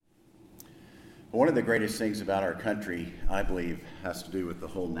One of the greatest things about our country, I believe, has to do with the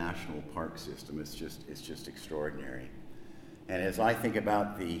whole national park system. It's just extraordinary. And as I think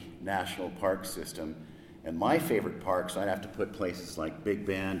about the national park system, and my favorite parks, I'd have to put places like Big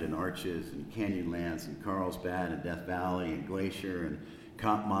Bend and Arches and Canyonlands and Carlsbad and Death Valley and Glacier and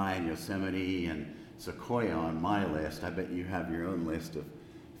Katmai and Yosemite and Sequoia on my list. I bet you have your own list of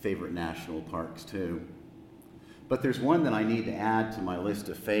favorite national parks too. But there's one that I need to add to my list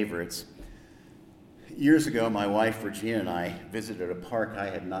of favorites. Years ago, my wife Regina and I visited a park I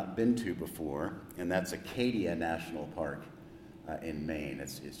had not been to before, and that's Acadia National Park in Maine.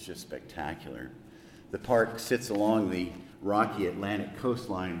 It's just spectacular. The park sits along the rocky Atlantic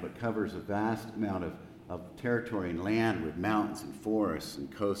coastline, but covers a vast amount of territory and land with mountains and forests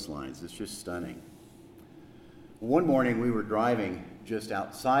and coastlines. It's just stunning. One morning, we were driving just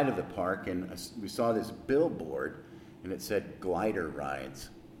outside of the park, and we saw this billboard, and it said glider rides.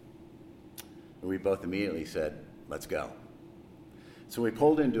 And we both immediately said, let's go. So we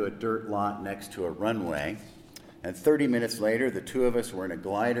pulled into a dirt lot next to a runway, and 30 minutes later, the two of us were in a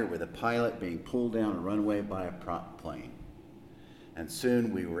glider with a pilot being pulled down a runway by a prop plane. And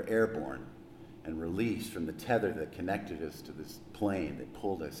soon we were airborne and released from the tether that connected us to this plane that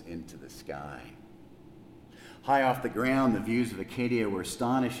pulled us into the sky. High off the ground, the views of Acadia were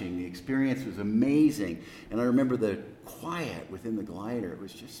astonishing. The experience was amazing. And I remember the quiet within the glider. It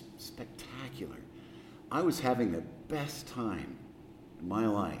was just spectacular. I was having the best time in my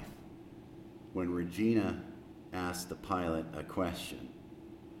life when Regina asked the pilot a question.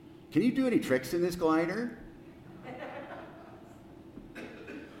 Can you do any tricks in this glider?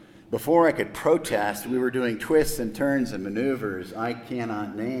 Before I could protest, we were doing twists and turns and maneuvers I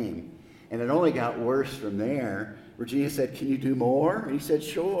cannot name. And it only got worse from there. Regina said, can you do more? And he said,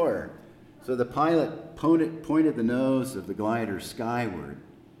 sure. So the pilot pointed the nose of the glider skyward,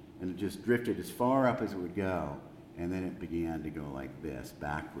 and it just drifted as far up as it would go. And then it began to go like this,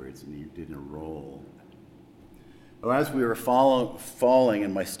 backwards, and you did a roll. Well, as we were falling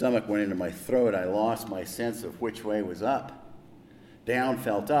and my stomach went into my throat, I lost my sense of which way was up. Down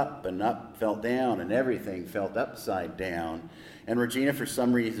felt up, and up felt down, and everything felt upside down. And Regina, for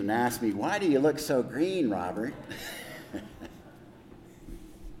some reason, asked me, why do you look so green, Robert?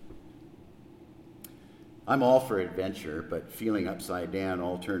 I'm all for adventure, but feeling upside down,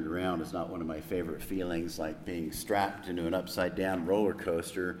 all turned around, is not one of my favorite feelings, like being strapped into an upside-down roller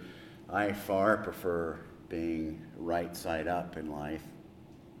coaster. I far prefer being right side up in life.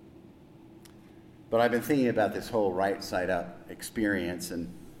 But I've been thinking about this whole right side up experience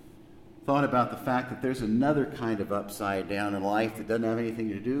and thought about the fact that there's another kind of upside down in life that doesn't have anything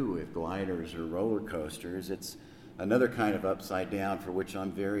to do with gliders or roller coasters. It's another kind of upside down for which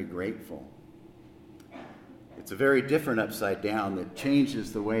I'm very grateful. It's a very different upside down that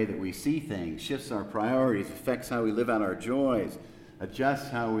changes the way that we see things, shifts our priorities, affects how we live out our joys, adjusts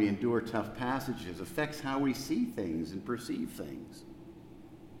how we endure tough passages, affects how we see things and perceive things.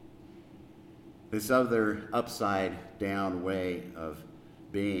 This other upside down way of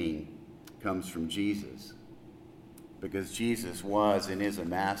being comes from Jesus, because Jesus was and is a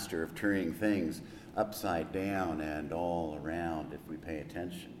master of turning things upside down and all around if we pay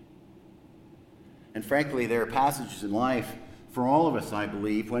attention. And frankly, there are passages in life for all of us, I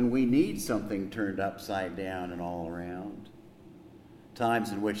believe, when we need something turned upside down and all around.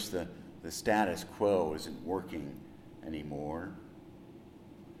 Times in which the status quo isn't working anymore.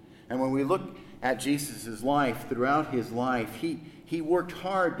 And when we look at Jesus' life, throughout his life, he worked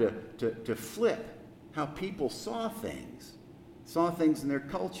hard to flip how people saw things in their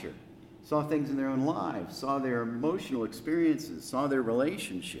culture, saw things in their own lives, saw their emotional experiences, saw their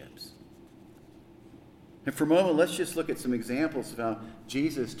relationships. And for a moment, let's just look at some examples of how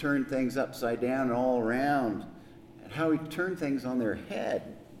Jesus turned things upside down and all around, and how he turned things on their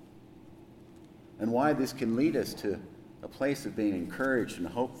head, and why this can lead us to a place of being encouraged and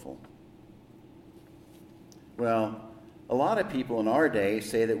hopeful. Well, a lot of people in our day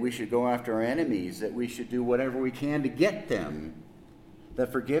say that we should go after our enemies, that we should do whatever we can to get them,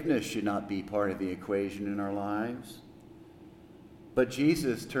 that forgiveness should not be part of the equation in our lives. But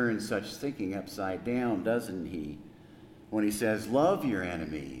Jesus turns such thinking upside down, doesn't he? When he says, love your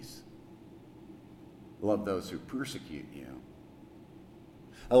enemies, love those who persecute you.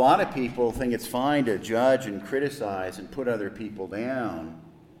 A lot of people think it's fine to judge and criticize and put other people down.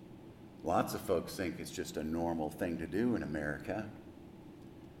 Lots of folks think it's just a normal thing to do in America.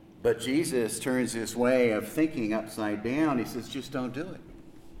 But Jesus turns this way of thinking upside down. He says, just don't do it.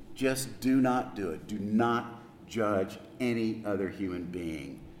 Just do not do it. Do not judge any other human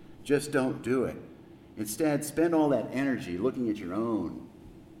being. Just don't do it. Instead, spend all that energy looking at your own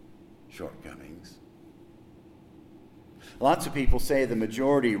shortcomings. Lots of people say the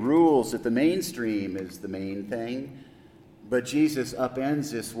majority rules, that the mainstream is the main thing. But Jesus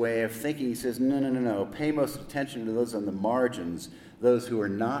upends this way of thinking. He says, no. Pay most attention to those on the margins, those who are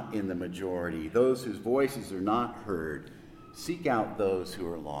not in the majority, those whose voices are not heard. Seek out those who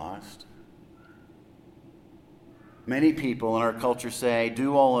are lost. Many people in our culture say,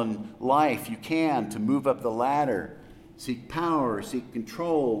 do all in life you can to move up the ladder. Seek power, seek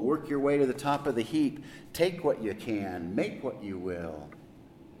control, work your way to the top of the heap. Take what you can, make what you will.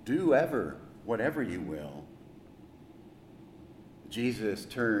 Do whatever you will. Jesus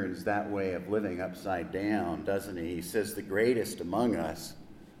turns that way of living upside down, doesn't he? He says the greatest among us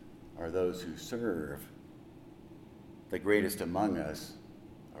are those who serve. The greatest among us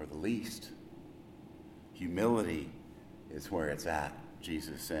are the least. Humility is where it's at,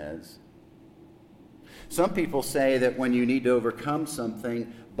 Jesus says. Some people say that when you need to overcome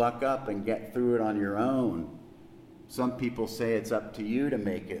something, buck up and get through it on your own. Some people say it's up to you to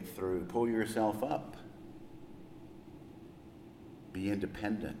make it through. Pull yourself up. Be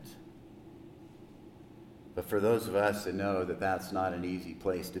independent. But for those of us that know that that's not an easy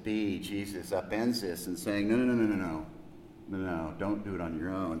place to be, Jesus upends this and saying, no, don't do it on your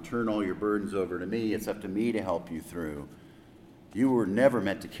own. Turn all your burdens over to me. It's up to me to help you through. You were never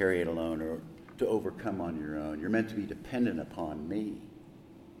meant to carry it alone or to overcome on your own. You're meant to be dependent upon me.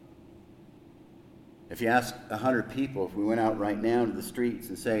 If you ask 100 people, if we went out right now into the streets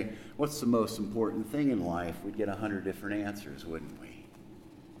and say, what's the most important thing in life, we'd get 100 different answers, wouldn't we?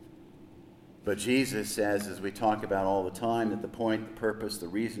 But Jesus says, as we talk about all the time, that the point, the purpose, the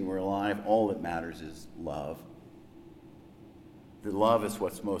reason we're alive, all that matters is love. That love is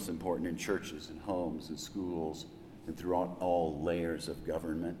what's most important in churches and homes and schools and throughout all layers of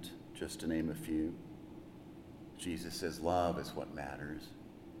government, just to name a few. Jesus says love is what matters.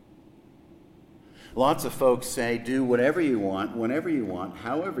 Lots of folks say, do whatever you want, whenever you want,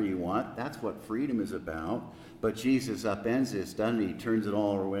 however you want. That's what freedom is about. But Jesus upends this, doesn't he? He turns it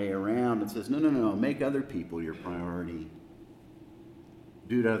all the way around and says, no. Make other people your priority.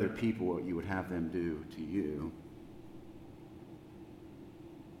 Do to other people what you would have them do to you.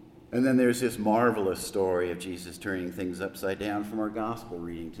 And then there's this marvelous story of Jesus turning things upside down from our gospel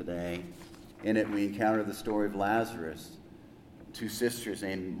reading today. In it, we encounter the story of Lazarus. Two sisters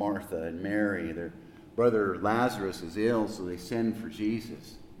named Martha and Mary. Their brother Lazarus is ill, so they send for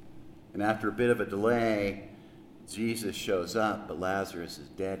Jesus. And after a bit of a delay, Jesus shows up, but Lazarus is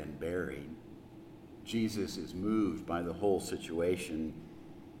dead and buried. Jesus is moved by the whole situation,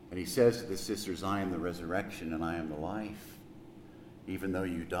 and he says to the sisters, I am the resurrection and I am the life. Even though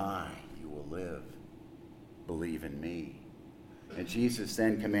you die, you will live. Believe in me. And Jesus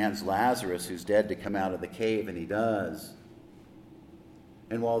then commands Lazarus, who's dead, to come out of the cave, and he does.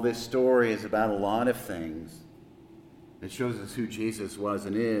 And while this story is about a lot of things, it shows us who Jesus was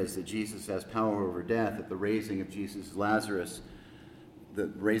and is, that Jesus has power over death, that the raising of Lazarus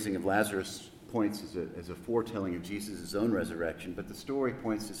points as a foretelling of Jesus' own resurrection, but the story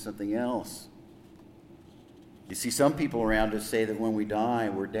points to something else. You see, some people around us say that when we die,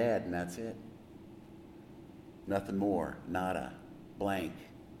 we're dead, and that's it. Nothing more, nada, blank.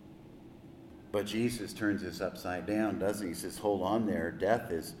 But Jesus turns this upside down, doesn't he? He says, hold on there. Death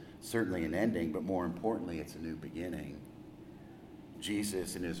is certainly an ending, but more importantly, it's a new beginning.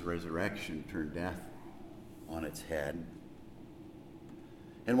 Jesus, in his resurrection, turned death on its head.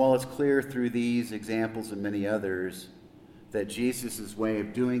 And while it's clear through these examples and many others that Jesus' way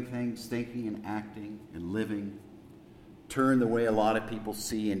of doing things, thinking and acting and living, turn the way a lot of people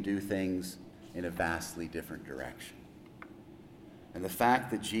see and do things in a vastly different direction. And the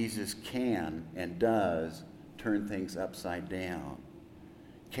fact that Jesus can and does turn things upside down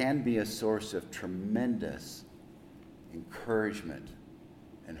can be a source of tremendous encouragement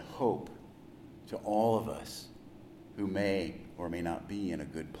and hope to all of us who may or may not be in a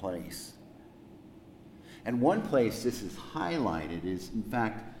good place. And one place this is highlighted is, in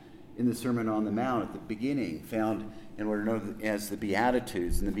fact, in the Sermon on the Mount at the beginning, found in what are known as the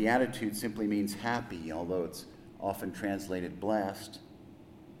Beatitudes. And the Beatitude simply means happy, although it's often translated blessed.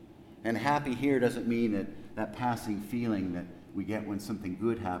 And happy here doesn't mean that passing feeling that we get when something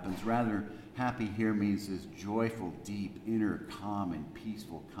good happens. Rather, happy here means this joyful, deep, inner, calm, and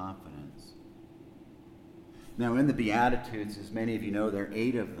peaceful confidence. Now, in the Beatitudes, as many of you know, there are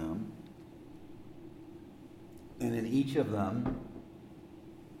 8 of them. And in each of them,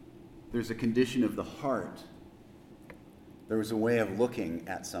 there's a condition of the heart. There's a way of looking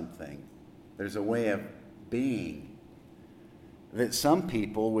at something. There's a way of being that some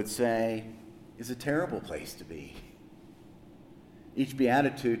people would say is a terrible place to be. Each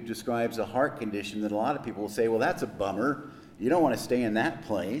beatitude describes a heart condition that a lot of people will say, well, that's a bummer. You don't want to stay in that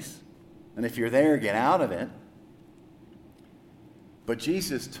place. And if you're there, get out of it. But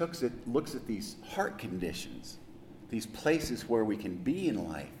Jesus looks at these heart conditions, these places where we can be in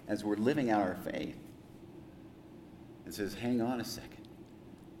life as we're living out our faith, and says, hang on a second.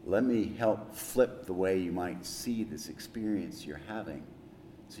 Let me help flip the way you might see this experience you're having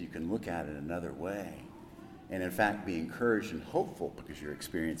so you can look at it another way. And in fact, be encouraged and hopeful because you're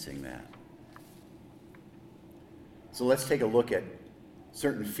experiencing that. So let's take a look at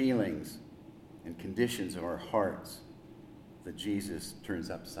certain feelings and conditions of our hearts that Jesus turns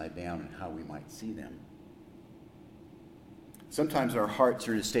upside down and how we might see them. Sometimes our hearts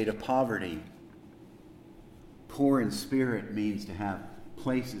are in a state of poverty. Poor in spirit means to have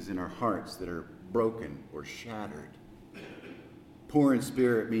places in our hearts that are broken or shattered. Poor in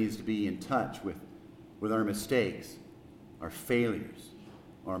spirit means to be in touch with our mistakes, our failures,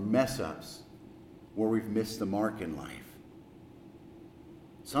 our mess-ups, where we've missed the mark in life.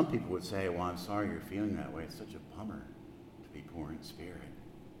 Some people would say, well, I'm sorry you're feeling that way. It's such a bummer to be poor in spirit.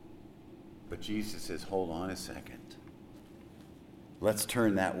 But Jesus says, hold on a second. Let's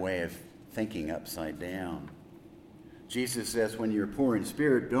turn that way of thinking upside down. Jesus says, when you're poor in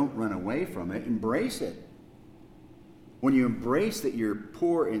spirit, don't run away from it. Embrace it. When you embrace that you're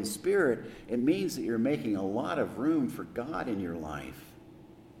poor in spirit, it means that you're making a lot of room for God in your life.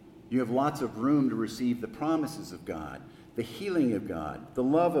 You have lots of room to receive the promises of God, the healing of God, the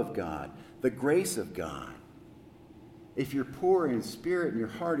love of God, the grace of God. If you're poor in spirit and your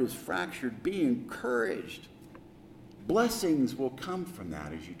heart is fractured, be encouraged. Blessings will come from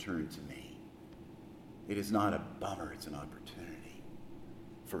that as you turn to me. It is not a bummer, it's an opportunity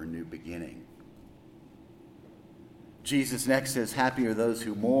for a new beginning. Jesus next says, happy are those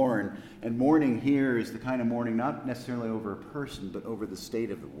who mourn. And mourning here is the kind of mourning not necessarily over a person, but over the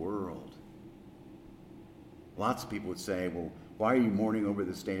state of the world. Lots of people would say, well, why are you mourning over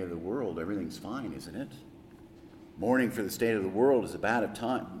the state of the world? Everything's fine, isn't it? Mourning for the state of the world is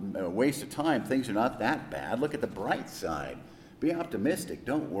a waste of time. Things are not that bad. Look at the bright side. Be optimistic.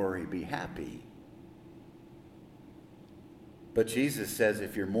 Don't worry. Be happy. But Jesus says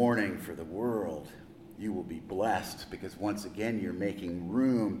if you're mourning for the world, you will be blessed because once again you're making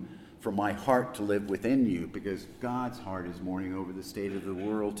room for my heart to live within you because God's heart is mourning over the state of the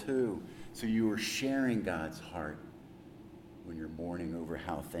world too. So you are sharing God's heart when you're mourning over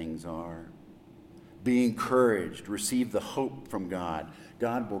how things are. Be encouraged. Receive the hope from God.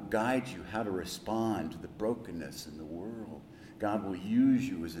 God will guide you how to respond to the brokenness in the world. God will use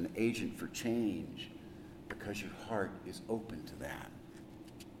you as an agent for change because your heart is open to that.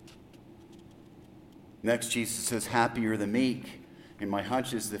 Next, Jesus says, happy are the meek. And my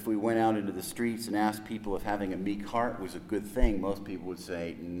hunch is that if we went out into the streets and asked people if having a meek heart was a good thing, most people would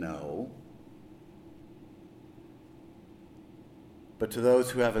say no. But to those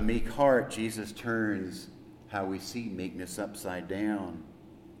who have a meek heart, Jesus turns how we see meekness upside down.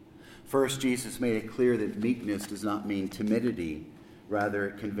 First, Jesus made it clear that meekness does not mean timidity. Rather,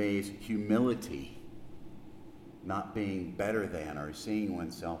 it conveys humility, not being better than or seeing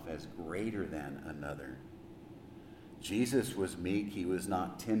oneself as greater than another. Jesus was meek. He was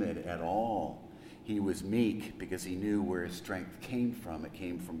not timid at all. He was meek because he knew where his strength came from. It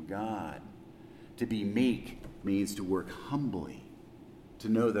came from God. To be meek means to work humbly, to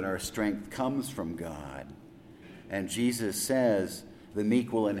know that our strength comes from God. And Jesus says, the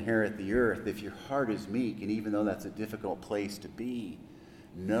meek will inherit the earth. If your heart is meek, and even though that's a difficult place to be,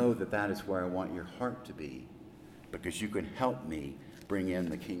 know that that is where I want your heart to be, because you can help me bring in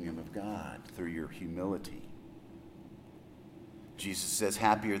the kingdom of God through your humility. Jesus says,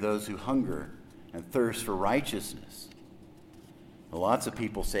 happy are those who hunger and thirst for righteousness. Lots of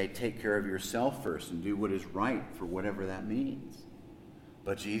people say, take care of yourself first and do what is right for whatever that means.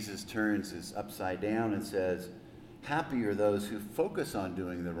 But Jesus turns this upside down and says, happy are those who focus on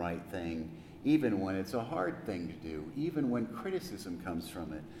doing the right thing, even when it's a hard thing to do, even when criticism comes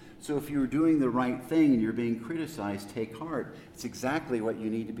from it. So if you're doing the right thing and you're being criticized, take heart. It's exactly what you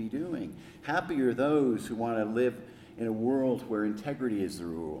need to be doing. Happy are those who want to live in a world where integrity is the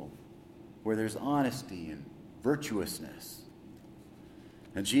rule, where there's honesty and virtuousness.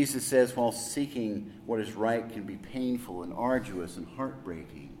 And Jesus says, while seeking what is right can be painful and arduous and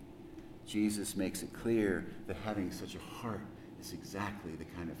heartbreaking, Jesus makes it clear that having such a heart is exactly the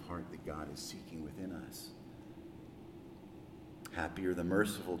kind of heart that God is seeking within us. Happy are the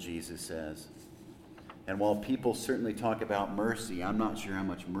merciful, Jesus says. And while people certainly talk about mercy, I'm not sure how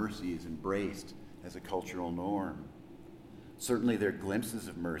much mercy is embraced as a cultural norm. Certainly there are glimpses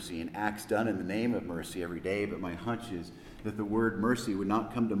of mercy and acts done in the name of mercy every day, but my hunch is that the word mercy would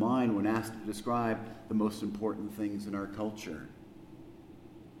not come to mind when asked to describe the most important things in our culture.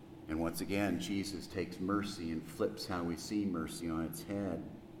 And once again, Jesus takes mercy and flips how we see mercy on its head.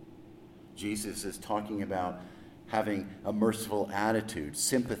 Jesus is talking about having a merciful attitude,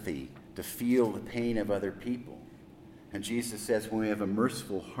 sympathy, to feel the pain of other people. And Jesus says when we have a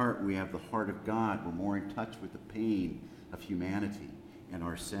merciful heart, we have the heart of God. We're more in touch with the pain of humanity and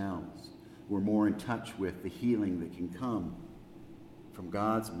ourselves. We're more in touch with the healing that can come from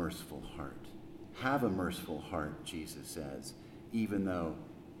God's merciful heart. Have a merciful heart, Jesus says, even though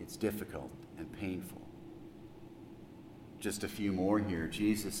it's difficult and painful. Just a few more here.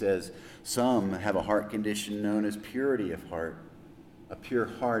 Jesus says some have a heart condition known as purity of heart. A pure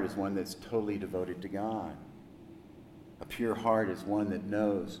heart is one that's totally devoted to God. A pure heart is one that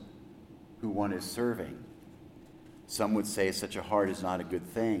knows who one is serving. Some would say such a heart is not a good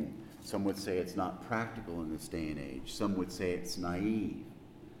thing. Some would say it's not practical in this day and age. Some would say it's naive.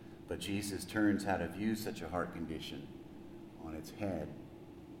 But Jesus turns how to view such a heart condition on its head.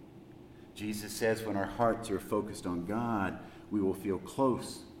 Jesus says when our hearts are focused on God, we will feel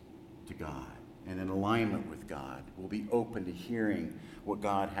close to God and in alignment with God. We'll be open to hearing what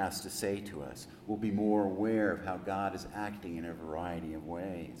God has to say to us. We'll be more aware of how God is acting in a variety of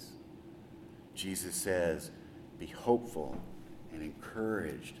ways. Jesus says, be hopeful and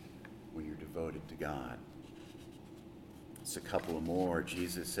encouraged when you're devoted to God. It's a couple of more.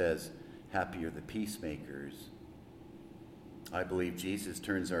 Jesus says, happy are the peacemakers. I believe Jesus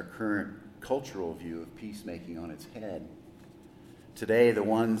turns our current cultural view of peacemaking on its head. Today, the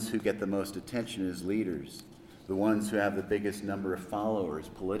ones who get the most attention as leaders, the ones who have the biggest number of followers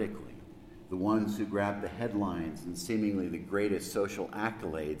politically, the ones who grab the headlines and seemingly the greatest social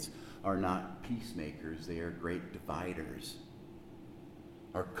accolades are not peacemakers, they are great dividers.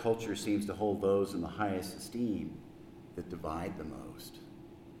 Our culture seems to hold those in the highest esteem that divide the most.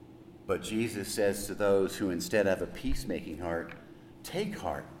 But Jesus says to those who instead have a peacemaking heart, take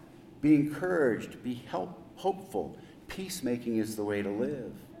heart, be encouraged, be hopeful. Peacemaking is the way to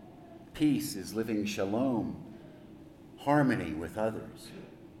live. Peace is living shalom, harmony with others.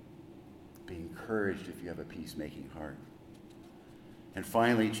 Be encouraged if you have a peacemaking heart. And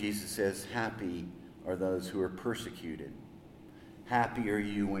finally, Jesus says, happy are those who are persecuted. Happy are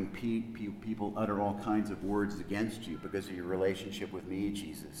you when people utter all kinds of words against you because of your relationship with me,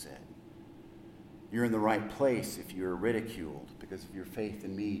 Jesus said. You're in the right place if you're ridiculed because of your faith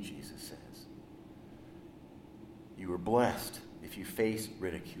in me, Jesus says. You are blessed if you face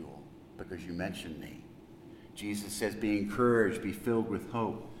ridicule because you mention me. Jesus says, be encouraged, be filled with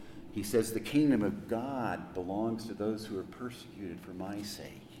hope. He says the kingdom of God belongs to those who are persecuted for my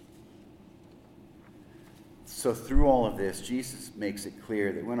sake. So through all of this, Jesus makes it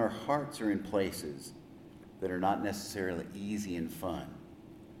clear that when our hearts are in places that are not necessarily easy and fun,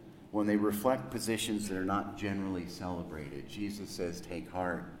 when they reflect positions that are not generally celebrated, Jesus says, take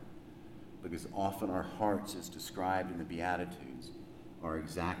heart, because often our hearts, as described in the Beatitudes, are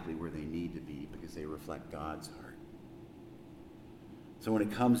exactly where they need to be because they reflect God's heart. So when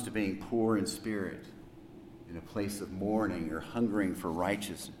it comes to being poor in spirit, in a place of mourning or hungering for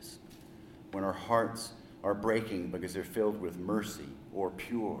righteousness, when our hearts are breaking because they're filled with mercy or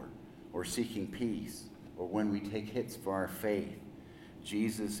pure or seeking peace, or when we take hits for our faith,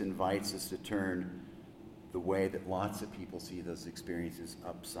 Jesus invites us to turn the way that lots of people see those experiences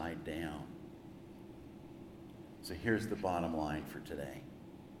upside down. So here's the bottom line for today.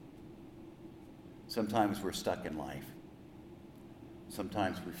 Sometimes we're stuck in life.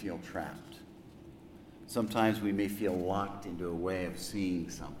 Sometimes we feel trapped. Sometimes we may feel locked into a way of seeing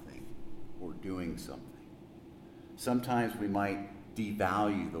something or doing something. Sometimes we might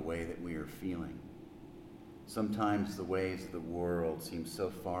devalue the way that we are feeling. Sometimes the ways of the world seem so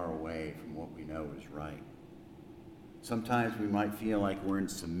far away from what we know is right. Sometimes we might feel like we're in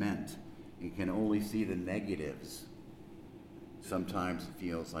cement and can only see the negatives. Sometimes it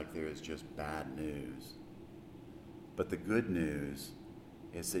feels like there is just bad news. But the good news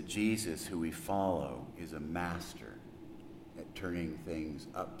is that Jesus, who we follow, is a master at turning things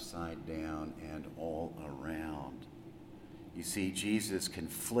upside down and all around. You see, Jesus can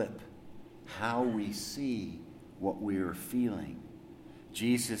flip how we see what we are feeling.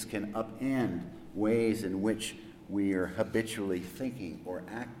 Jesus can upend ways in which we are habitually thinking or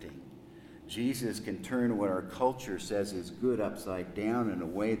acting. Jesus can turn what our culture says is good upside down in a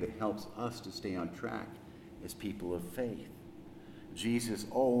way that helps us to stay on track as people of faith. Jesus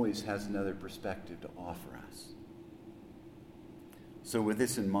always has another perspective to offer us. So with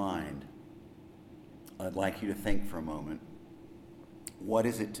this in mind, I'd like you to think for a moment What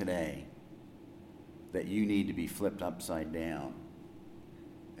is it today that you need to be flipped upside down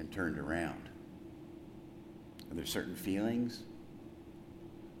and turned around? Are there certain feelings,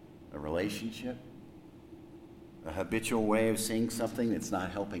 a relationship, a habitual way of seeing something that's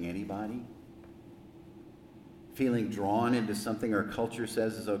not helping anybody? Feeling drawn into something our culture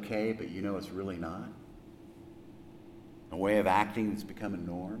says is okay, but you know it's really not? A way of acting that's become a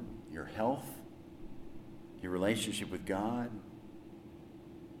norm? Your health? Your relationship with God?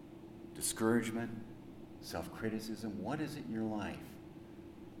 Discouragement? Self-criticism? What is it in your life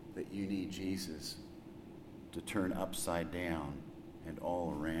that you need Jesus to turn upside down and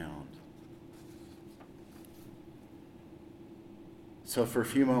all around? So for a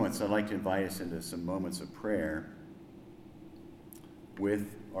few moments, I'd like to invite us into some moments of prayer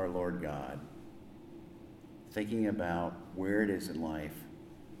with our Lord God, thinking about where it is in life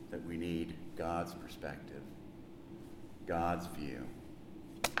that we need God's perspective, God's view,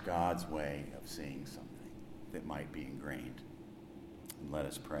 God's way of seeing something that might be ingrained. And let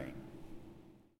us pray.